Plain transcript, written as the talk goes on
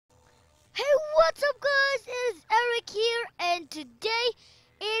What's up, guys? It's Eric here, and today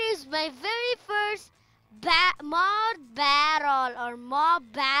it is my very first mod battle or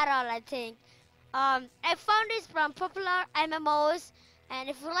mob battle, I think. I found this from popular MMOs, and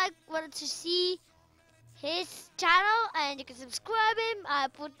if you wanted to see his channel, and you can subscribe him, I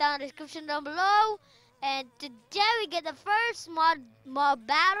put down the description down below. And today we get the first mob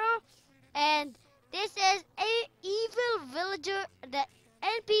battle, and this is a evil villager, the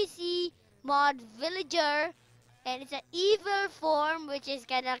NPC mod villager, and it's an evil form, which is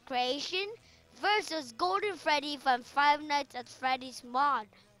kind of creation, versus Golden Freddy from Five Nights at Freddy's mod.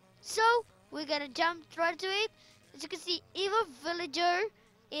 So we're gonna jump right to it. As you can see, evil villager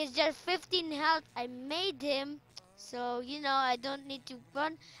is just 15 health. I made him, so I don't need to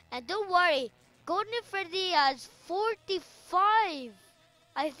run. And don't worry, Golden Freddy has 45,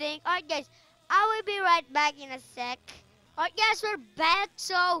 I think. Alright guys, I will be right back in a sec. Alright guys, we're back.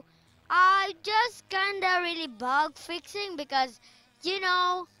 So I just kinda really bug fixing because this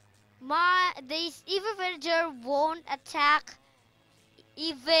evil villager won't attack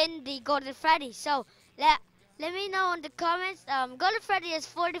even the Golden Freddy. So let me know in the comments. Golden Freddy has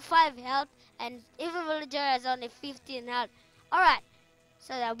 45 health and evil villager has only 15 health. Alright,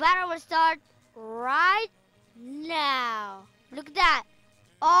 so the battle will start right now. Look at that.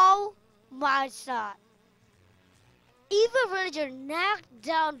 Oh my god. Evil villager knocked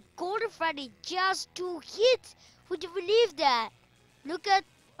down Golden Freddy just 2 hits. Would you believe that? Look at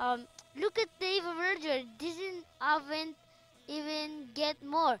the evil villager. Doesn't even get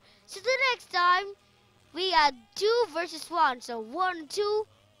more. So the next time we got 2 versus 1. So 1, 2.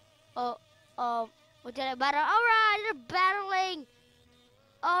 What did I battle? Alright, they're battling.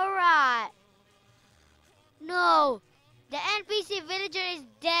 Alright. No, the NPC villager is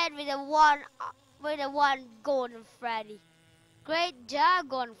dead with a one Golden Freddy. Great job,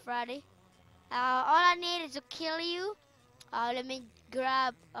 Golden Freddy. All I need is to kill you. Let me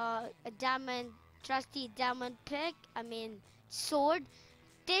grab a trusty diamond pick. Sword.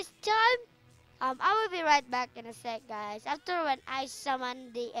 This time, I will be right back in a sec, guys. After when I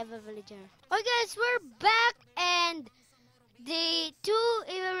summon the evil villager. Okay, guys, we're back, and the 2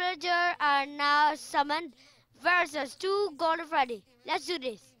 evil villager are now summoned versus 2 Golden Freddy. Let's do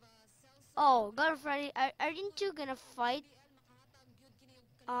this. Oh, Golden Freddy, aren't you gonna fight?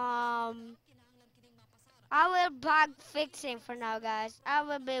 I will bug fixing for now, guys. I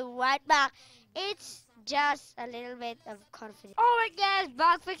will be right back. It's just a little bit of confidence. Alright guys,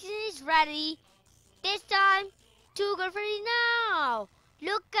 bug fixing is ready. This time, 2 Golden Freddy now.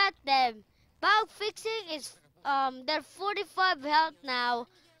 Look at them. Bug fixing is they're 45 health now,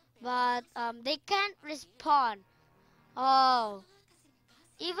 but they can't respawn. Oh,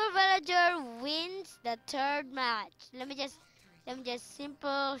 evil villager wins the 3rd match. Let me just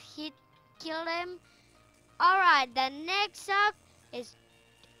simple hit kill them. Alright, the next up is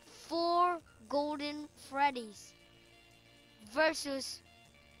 4 Golden Freddys versus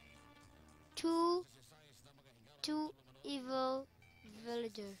 2 evil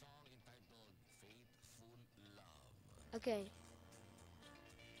villager. Okay,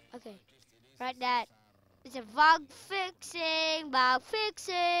 right, that. It's a bug fixing.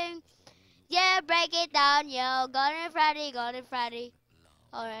 Yeah, break it down, yo. Golden Freddy.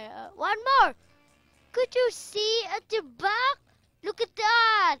 Alright, one more. Could you see at the back? Look at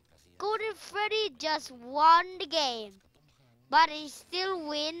that. Golden Freddy just won the game. But he still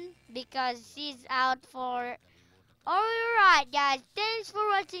win because he's out for... Alright, guys. Thanks for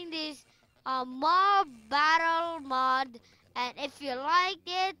watching this mob battle mod. And if you like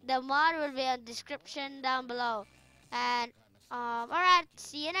it, the mod will be in the description down below. And alright,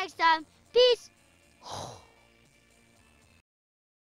 see you next time. Peace.